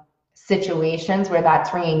situations where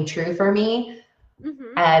that's ringing true for me.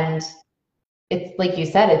 And it's like you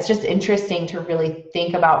said, it's just interesting to really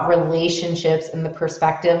think about relationships in the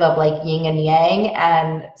perspective of like yin and yang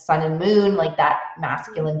and sun and moon, like that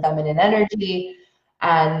masculine, feminine energy,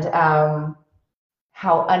 and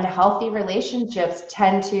how unhealthy relationships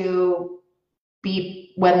tend to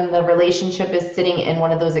be when the relationship is sitting in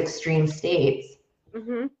one of those extreme states.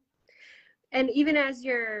 And even as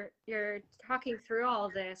you're talking through all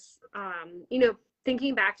this,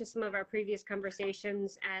 thinking back to some of our previous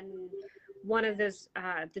conversations, and one of those,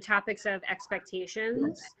 the topics of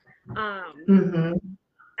expectations, I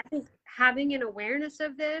think having an awareness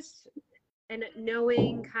of this and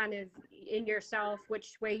knowing kind of in yourself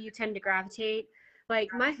which way you tend to gravitate. Like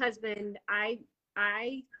my husband, I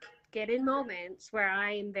get in moments where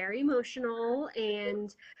I am very emotional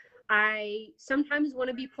and I sometimes want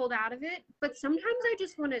to be pulled out of it, but sometimes I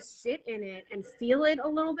just want to sit in it and feel it a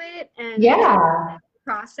little bit and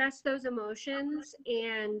process those emotions.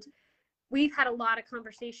 And we've had a lot of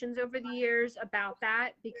conversations over the years about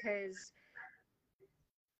that, because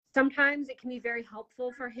sometimes it can be very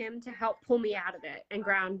helpful for him to help pull me out of it and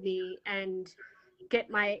ground me and get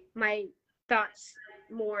my thoughts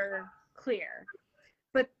more clear.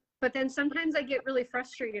 But then sometimes I get really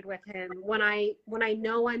frustrated with him when I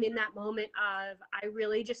know I'm in that moment of I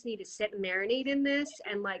really just need to sit and marinate in this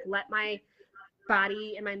and like let my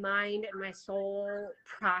body and my mind and my soul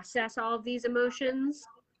process all of these emotions.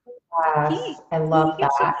 I love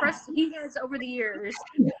that. He has over the years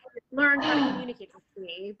learned how to communicate with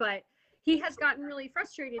me, but he has gotten really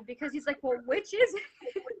frustrated because he's like, well, which is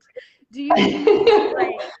it? Do you need me to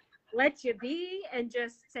like let you be and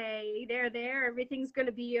just say there, everything's going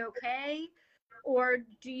to be okay? Or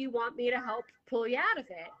do you want me to help pull you out of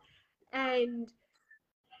it? And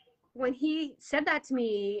when he said that to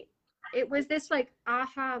me, it was this like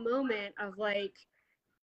aha moment of like,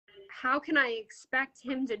 how can I expect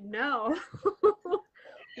him to know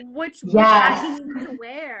which I need to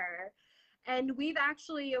wear? And we've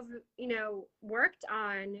actually, worked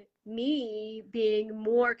on me being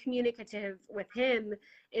more communicative with him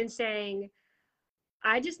in saying,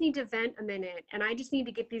 I just need to vent a minute and I just need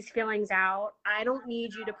to get these feelings out. I don't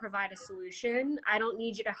need you to provide a solution. I don't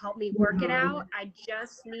need you to help me work it out. I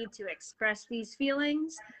just need to express these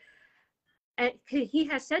feelings. And he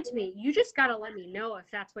has said to me, you just got to let me know if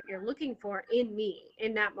that's what you're looking for in me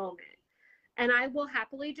in that moment. And I will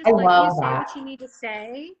happily just let you say what you need to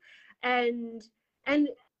say. And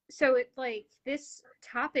so it's like this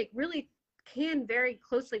topic really can very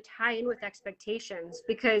closely tie in with expectations,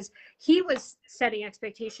 because he was setting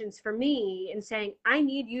expectations for me and saying, I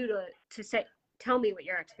need you to tell me what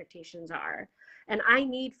your expectations are. And I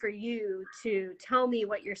need for you to tell me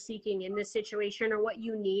what you're seeking in this situation or what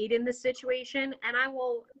you need in this situation. And I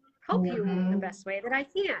will help you the best way that I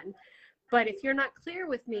can. But if you're not clear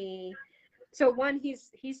with me, so one,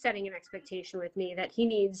 he's setting an expectation with me that he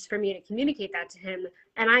needs for me to communicate that to him,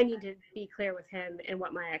 and I need to be clear with him and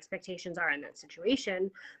what my expectations are in that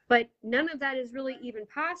situation. But none of that is really even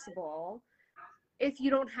possible if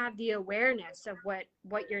you don't have the awareness of what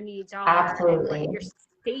your needs are and what your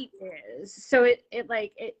state is. So it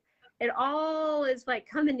all is like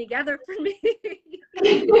coming together for me.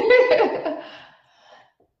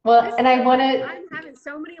 Well, and I'm having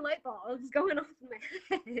so many light bulbs going off in my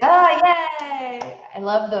head. Oh, yay!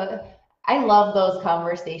 I love those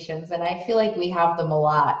conversations, and I feel like we have them a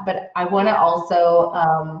lot. But I want to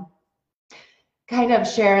also kind of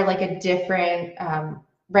share like a different,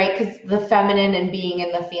 right? Because the feminine and being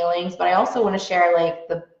in the feelings, but I also want to share like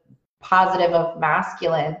the positive of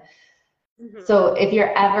masculine. So if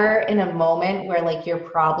you're ever in a moment where like you're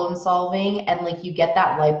problem solving and like you get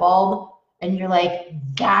that light bulb and you're like,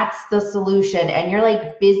 that's the solution. And you're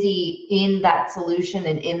like busy in that solution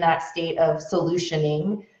and in that state of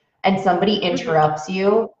solutioning, and somebody interrupts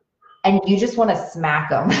you and you just want to smack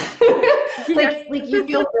them. like you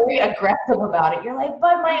feel very aggressive about it. You're like,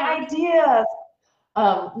 but my ideas,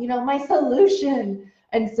 my solution.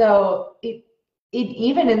 And so it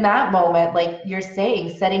even in that moment, like you're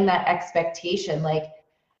saying, setting that expectation, like,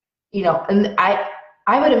 and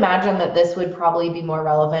I would imagine that this would probably be more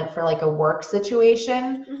relevant for like a work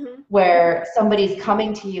situation where somebody's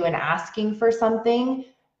coming to you and asking for something,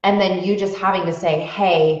 and then you just having to say,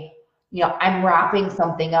 hey, I'm wrapping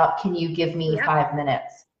something up. Can you give me 5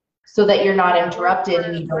 minutes? So that you're not interrupted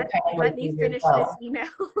and you don't kind of let me finish this email.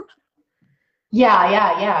 Yeah.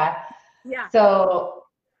 Yeah. So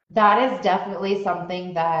that is definitely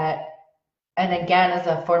something that, and again, as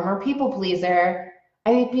a former people pleaser,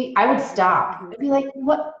 I would stop. I'd be like,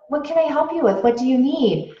 what can I help you with? What do you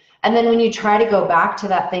need? And then when you try to go back to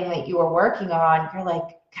that thing that you were working on, you're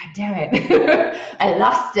like, God damn it, I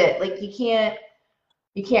lost it. Like you can't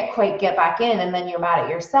quite get back in, and then you're mad at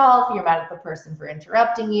yourself, you're mad at the person for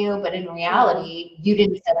interrupting you, but in reality, you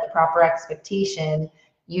didn't set the proper expectation.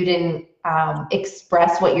 You didn't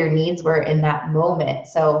express what your needs were in that moment.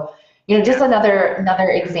 So, just another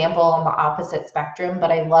example on the opposite spectrum,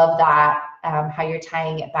 but I love that how you're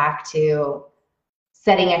tying it back to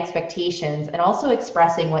setting expectations and also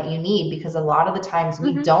expressing what you need, because a lot of the times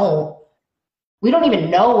we don't even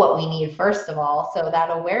know what we need, first of all. So that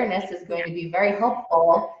awareness is going to be very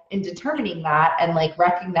helpful in determining that, and like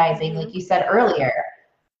recognizing, like you said earlier,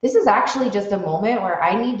 this is actually just a moment where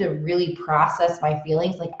I need to really process my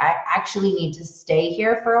feelings. Like I actually need to stay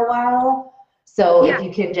here for a while. So if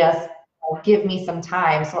you can just give me some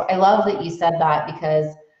time. So I love that you said that,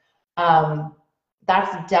 because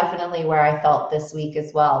that's definitely where I felt this week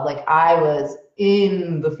as well. Like I was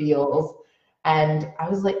in the feels. And I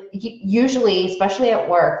was like, usually, especially at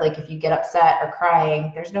work, like if you get upset or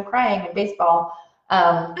crying, there's no crying in baseball.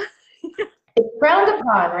 It's frowned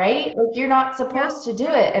upon, right? Like you're not supposed to do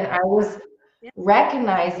it. And I was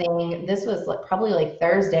recognizing, this was probably like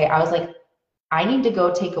Thursday, I was like, I need to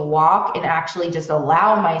go take a walk and actually just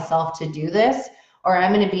allow myself to do this, or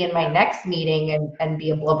I'm going to be in my next meeting and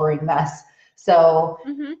be a blubbering mess. So,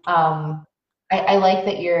 I like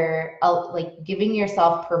that you're like giving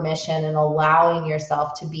yourself permission and allowing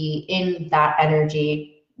yourself to be in that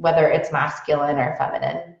energy, whether it's masculine or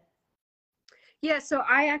feminine. Yeah, so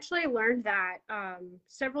I actually learned that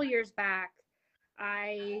several years back.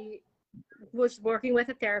 I was working with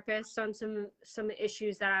a therapist on some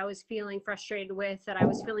issues that I was feeling frustrated with, that I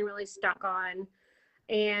was feeling really stuck on,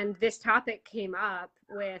 and this topic came up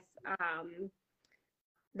with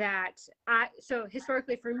so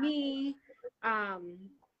historically for me,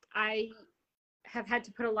 I have had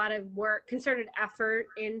to put a lot of work, concerted effort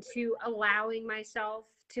into allowing myself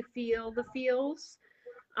to feel the feels.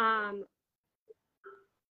 I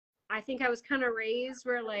think I was kind of raised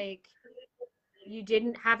where like you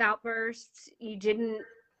didn't have outbursts, you didn't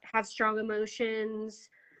have strong emotions,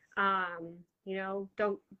 don't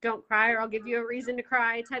cry or I'll give you a reason to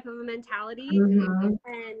cry type of a mentality.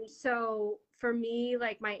 And so for me,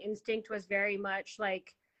 like my instinct was very much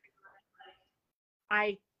like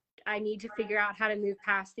I need to figure out how to move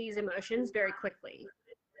past these emotions very quickly.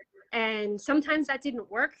 And sometimes that didn't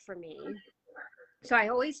work for me. So I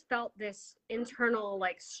always felt this internal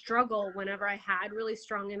like struggle whenever I had really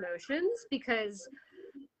strong emotions, because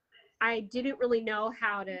I didn't really know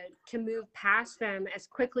how to move past them as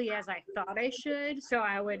quickly as I thought I should. So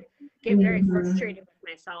I would get very frustrated with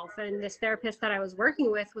myself. And this therapist that I was working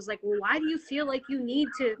with was like, well, why do you feel like you need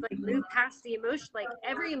to like move past the emotion? Like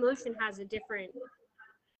every emotion has a different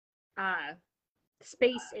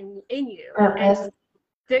space in you. And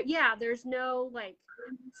there's no like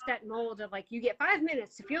set mold of like you get 5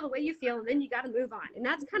 minutes to feel the way you feel and then you got to move on. And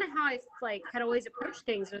that's kind of how I like had always approached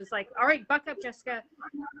things. It was like, all right, buck up, Jessica,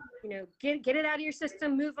 get it out of your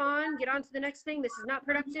system, move on, get on to the next thing. This is not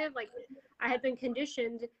productive. Like I had been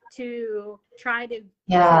conditioned to try to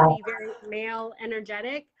be very male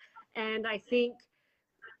energetic. And I think,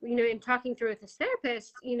 in talking through with this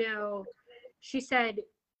therapist, she said,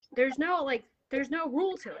 there's no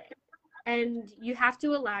rule to it. And you have to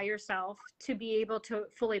allow yourself to be able to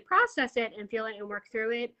fully process it and feel it and work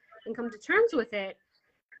through it and come to terms with it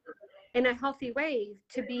in a healthy way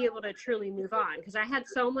to be able to truly move on. Because I had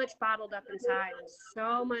so much bottled up inside and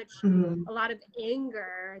so much, a lot of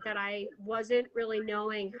anger that I wasn't really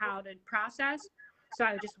knowing how to process. So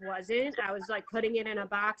I just wasn't. I was like putting it in a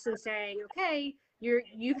box and saying, okay,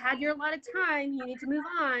 you've had your allotted time, you need to move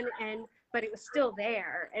on. But it was still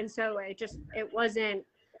there. And so it wasn't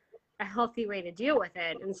a healthy way to deal with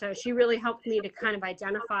it. And so she really helped me to kind of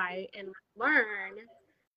identify and learn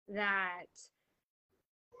that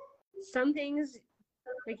some things,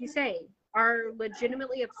 like you say, are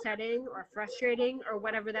legitimately upsetting or frustrating or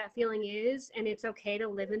whatever that feeling is. And it's okay to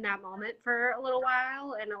live in that moment for a little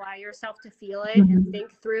while and allow yourself to feel it and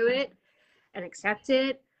think through it and accept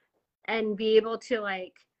it and be able to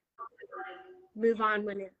like move on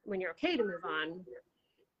when you're okay to move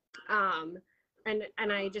on.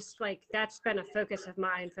 And I just like, that's been a focus of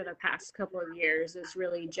mine for the past couple of years, is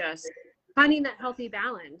really just finding that healthy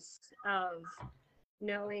balance of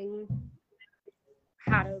knowing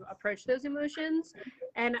how to approach those emotions.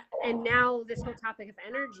 And now this whole topic of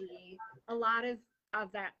energy, a lot of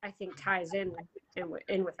that I think ties in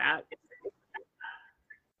with that.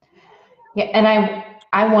 Yeah, and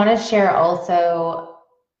I want to share also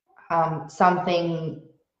something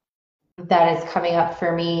that is coming up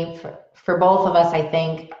for me, for both of us, I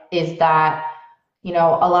think, is that, you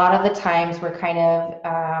know, a lot of the times we're kind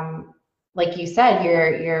of, like you said,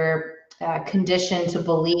 you're conditioned to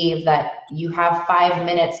believe that you have 5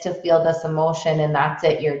 minutes to feel this emotion and that's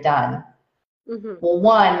it, you're done. Well,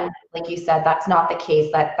 one, like you said, that's not the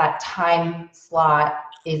case. That time slot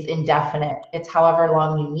is indefinite. It's however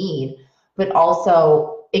long you need, but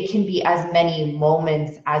also it can be as many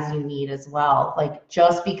moments as you need as well. Like,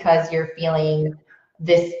 just because you're feeling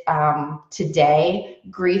this today,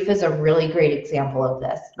 grief is a really great example of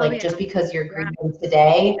this. Like, just because you're grieving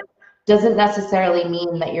today doesn't necessarily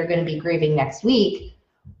mean that you're going to be grieving next week.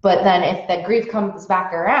 But then if the grief comes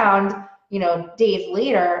back around, you know, days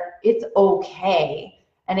later, it's okay.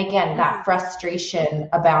 And again, that frustration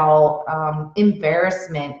about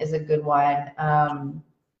embarrassment is a good one.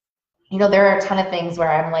 You know, there are a ton of things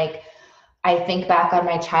where I'm like, I think back on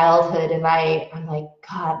my childhood and I'm like,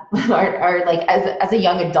 God, or like as a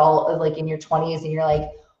young adult, like in your 20s, and you're like,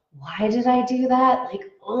 why did I do that?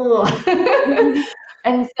 Like, oh.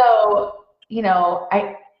 And so, you know,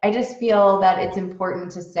 I just feel that it's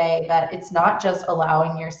important to say that it's not just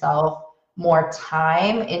allowing yourself more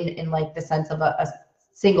time in like the sense of a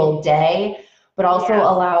single day, but also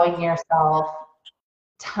allowing yourself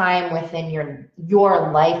time within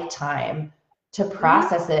your lifetime to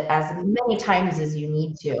process it as many times as you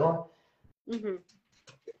need to.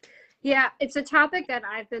 Yeah, it's a topic that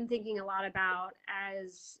I've been thinking a lot about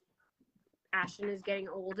as Ashton is getting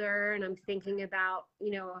older, and I'm thinking about,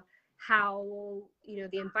 you know, how, you know,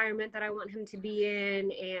 the environment that I want him to be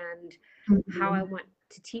in and how I want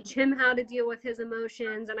to teach him how to deal with his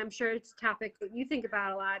emotions. And I'm sure it's a topic that you think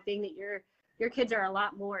about a lot, being that your kids are a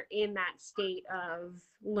lot more in that state of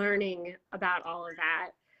learning about all of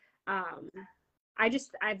that.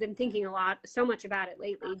 I've been thinking so much about it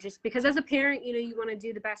lately, just because as a parent, you know, you want to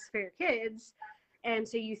do the best for your kids. And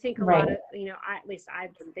so you think a lot of, you know, at least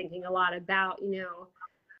I've been thinking a lot about, you know,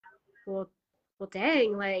 well,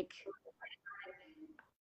 dang, like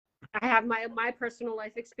I have my personal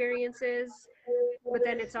life experiences, but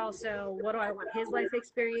then it's also, what do I want his life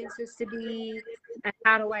experiences to be? And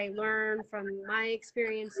how do I learn from my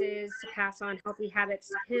experiences to pass on healthy habits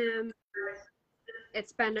to him?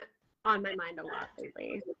 It's been on my mind a lot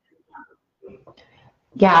lately.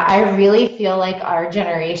 Yeah, I really feel like our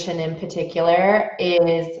generation in particular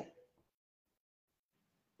is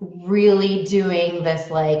really doing this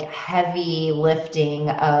like heavy lifting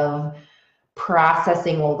of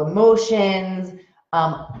processing old emotions,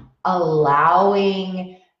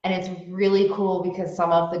 allowing, and it's really cool because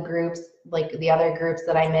some of the groups, like the other groups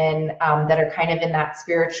that I'm in, that are kind of in that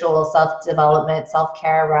spiritual self-development,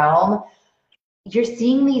 self-care realm, you're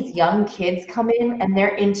seeing these young kids come in and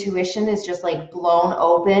their intuition is just like blown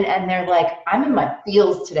open and they're like, I'm in my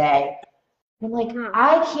feels today. I'm like,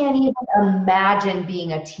 I can't even imagine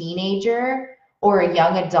being a teenager or a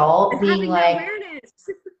young adult and being like,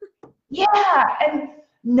 yeah, and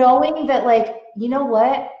knowing that, like, you know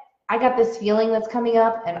what, I got this feeling that's coming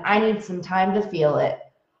up and I need some time to feel it.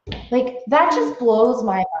 Like, that just blows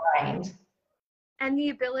my mind. And the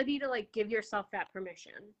ability to like give yourself that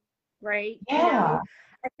permission, right? Yeah. You know,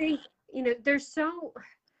 I think, you know, there's so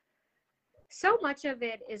much of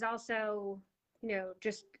it is also, you know,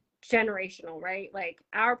 just generational, right? Like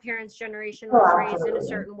our parents' generation was raised in a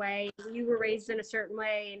certain way, you were raised in a certain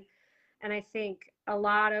way, and I think a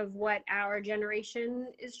lot of what our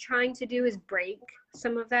generation is trying to do is break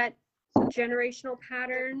some of that generational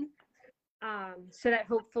pattern, so that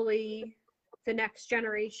hopefully the next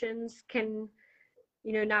generations can,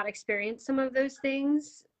 you know, not experience some of those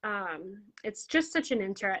things. It's just such an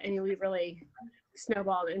and we really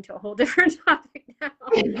snowballed into a whole different topic now.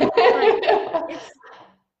 But it's,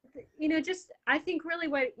 you just, I think really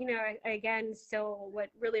what, again, still what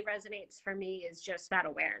really resonates for me is just that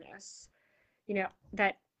awareness,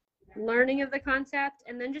 that learning of the concept,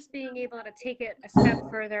 and then just being able to take it a step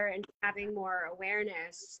further and having more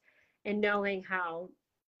awareness and knowing how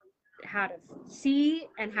to see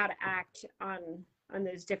and how to act on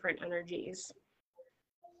those different energies.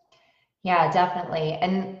 Yeah, definitely.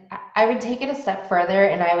 And I would take it a step further,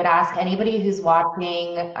 and I would ask anybody who's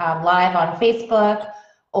watching live on Facebook,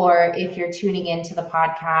 or if you're tuning into the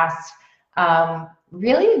podcast,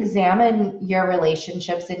 really examine your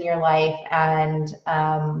relationships in your life, and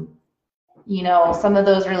some of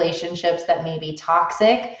those relationships that may be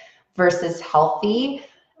toxic versus healthy,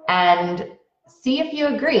 and see if you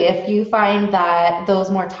agree. If you find that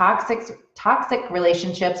those more toxic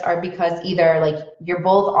relationships are because either like you're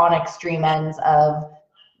both on extreme ends of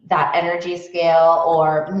that energy scale,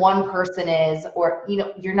 or one person is, or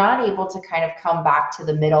you're not able to kind of come back to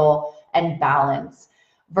the middle and balance,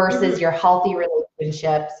 versus your healthy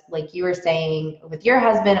relationships, like you were saying with your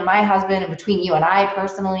husband and my husband, and between you and I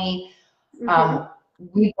personally,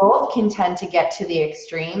 we both can tend to get to the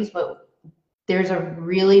extremes, but there's a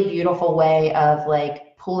really beautiful way of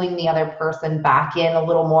like pulling the other person back in a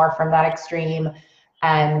little more from that extreme,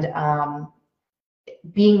 and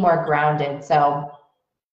being more grounded. So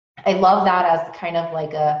I love that as kind of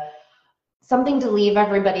like something to leave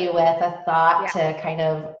everybody with, a thought to kind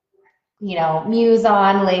of, muse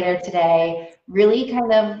on later today. Really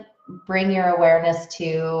kind of bring your awareness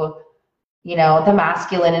to, the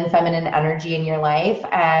masculine and feminine energy in your life,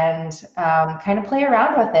 and kind of play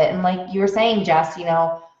around with it. And like you were saying, Jess,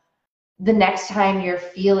 the next time you're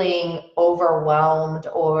feeling overwhelmed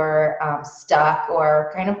or stuck,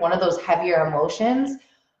 or kind of one of those heavier emotions,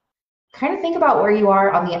 kind of think about where you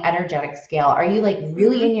are on the energetic scale. Are you like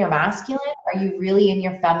really in your masculine? Are you really in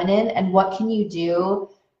your feminine? And what can you do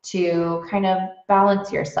to kind of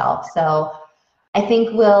balance yourself? So I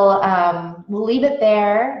think we'll leave it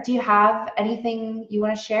there. Do you have anything you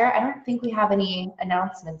want to share? I don't think we have any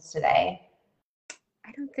announcements today.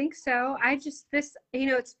 I don't think so.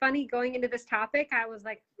 It's funny going into this topic, I was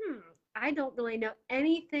like, I don't really know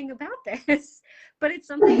anything about this, but it's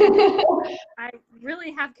something I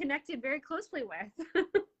really have connected very closely with.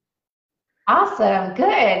 Awesome.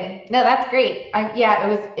 Good. No, that's great.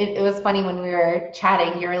 It was funny when we were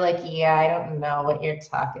chatting, you were like, yeah, I don't know what you're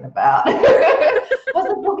talking about. I was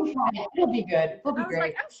like, we'll be fine. It'll be good. We'll be great.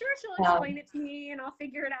 Like, I'm sure she'll explain it to me and I'll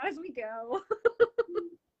figure it out as we go.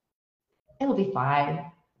 It'll be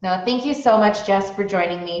fine. No, thank you so much, Jess, for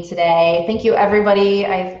joining me today. Thank you, everybody.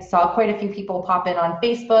 I saw quite a few people pop in on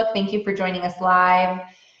Facebook. Thank you for joining us live.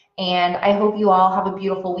 And I hope you all have a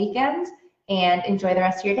beautiful weekend and enjoy the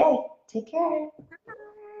rest of your day. Take care.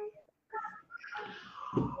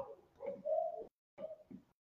 Bye.